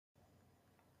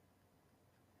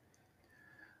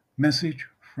Message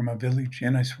from a Village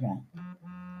in a Swamp.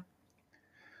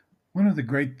 One of the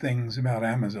great things about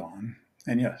Amazon,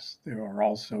 and yes, there are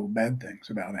also bad things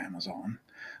about Amazon,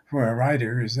 for a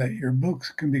writer is that your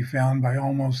books can be found by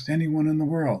almost anyone in the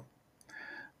world,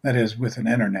 that is, with an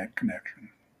internet connection.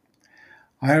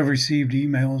 I have received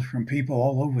emails from people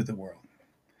all over the world.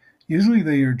 Usually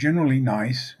they are generally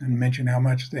nice and mention how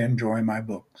much they enjoy my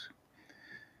books.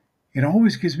 It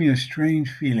always gives me a strange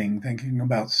feeling thinking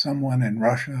about someone in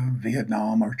Russia,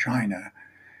 Vietnam, or China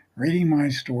reading my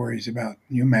stories about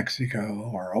New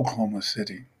Mexico or Oklahoma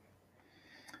City.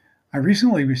 I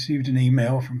recently received an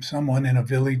email from someone in a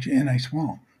village in a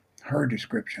swamp, her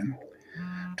description,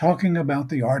 talking about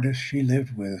the artist she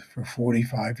lived with for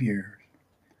 45 years.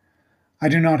 I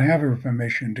do not have her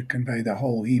permission to convey the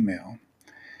whole email.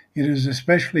 It is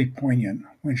especially poignant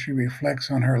when she reflects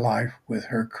on her life with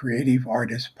her creative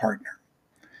artist partner.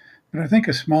 But I think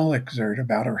a small excerpt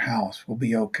about her house will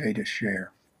be okay to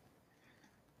share.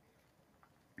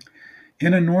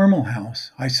 In a normal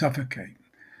house, I suffocate.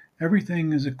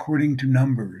 Everything is according to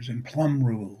numbers and plumb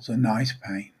rules and nice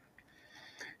paint.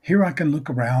 Here I can look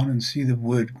around and see the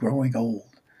wood growing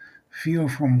old, feel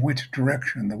from which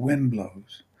direction the wind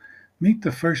blows, meet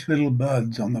the first little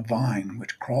buds on the vine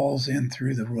which crawls in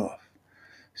through the roof,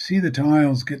 see the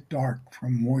tiles get dark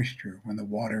from moisture when the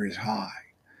water is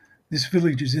high. This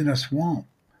village is in a swamp.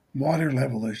 Water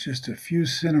level is just a few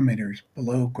centimeters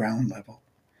below ground level.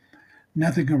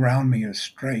 Nothing around me is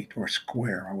straight or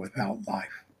square or without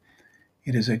life.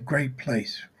 It is a great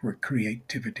place for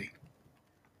creativity.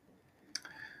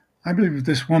 I believe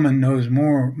this woman knows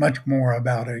much more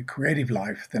about a creative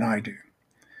life than I do.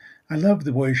 I love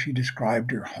the way she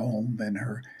described her home and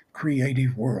her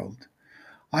creative world.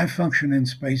 I function in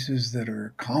spaces that are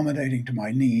accommodating to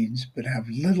my needs but have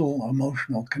little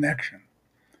emotional connection.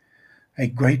 A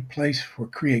great place for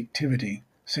creativity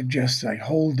suggests a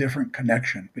whole different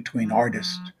connection between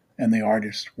artist and the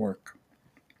artist's work.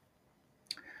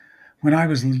 When I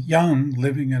was young,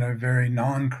 living in a very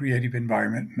non-creative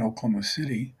environment in Oklahoma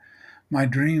City, my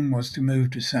dream was to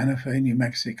move to Santa Fe, New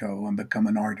Mexico and become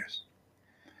an artist.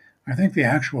 I think the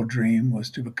actual dream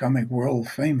was to become a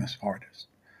world-famous artist.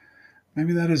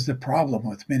 Maybe that is the problem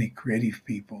with many creative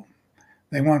people.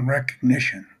 They want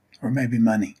recognition, or maybe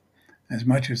money, as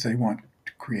much as they want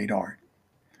to create art.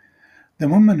 The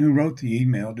woman who wrote the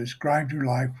email described her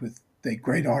life with a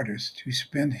great artist who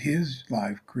spent his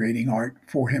life creating art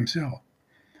for himself.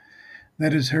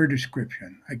 That is her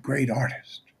description, a great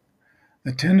artist.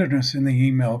 The tenderness in the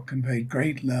email conveyed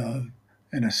great love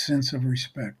and a sense of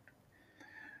respect.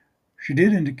 She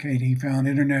did indicate he found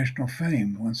international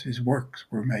fame once his works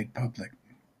were made public.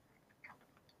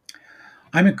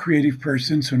 I'm a creative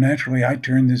person, so naturally I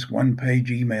turned this one-page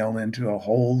email into a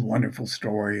whole wonderful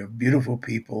story of beautiful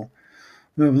people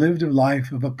who have lived a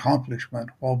life of accomplishment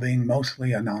while being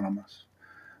mostly anonymous.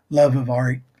 Love of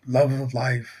art, love of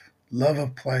life, love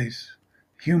of place,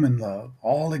 human love,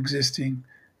 all existing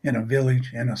in a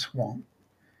village in a swamp.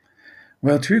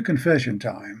 Well, true confession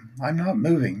time. I'm not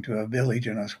moving to a village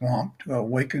in a swamp to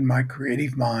awaken my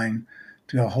creative mind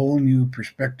to a whole new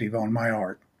perspective on my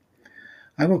art.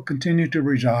 I will continue to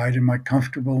reside in my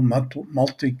comfortable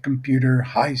multi-computer,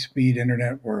 high-speed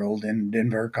internet world in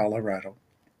Denver, Colorado.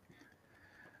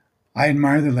 I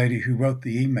admire the lady who wrote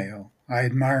the email. I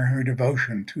admire her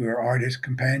devotion to her artist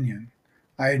companion.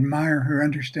 I admire her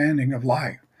understanding of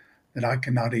life that I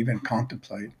cannot even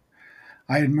contemplate.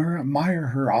 I admire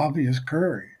her obvious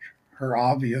courage, her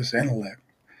obvious intellect,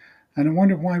 and I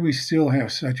wonder why we still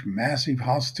have such massive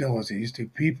hostilities to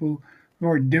people who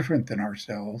are different than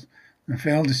ourselves and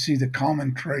fail to see the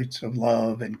common traits of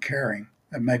love and caring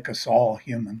that make us all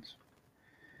humans.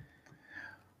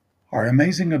 Our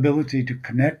amazing ability to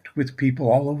connect with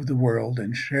people all over the world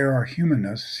and share our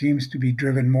humanness seems to be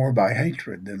driven more by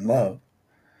hatred than love.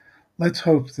 Let's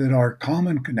hope that our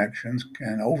common connections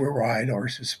can override our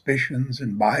suspicions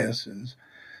and biases,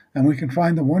 and we can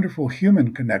find the wonderful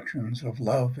human connections of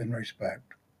love and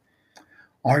respect.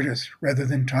 Artists, rather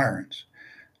than tyrants,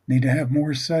 need to have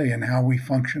more say in how we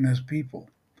function as people.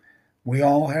 We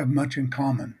all have much in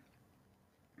common.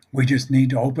 We just need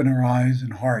to open our eyes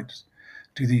and hearts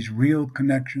to these real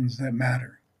connections that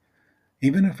matter,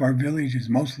 even if our village is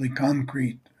mostly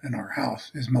concrete and our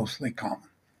house is mostly common.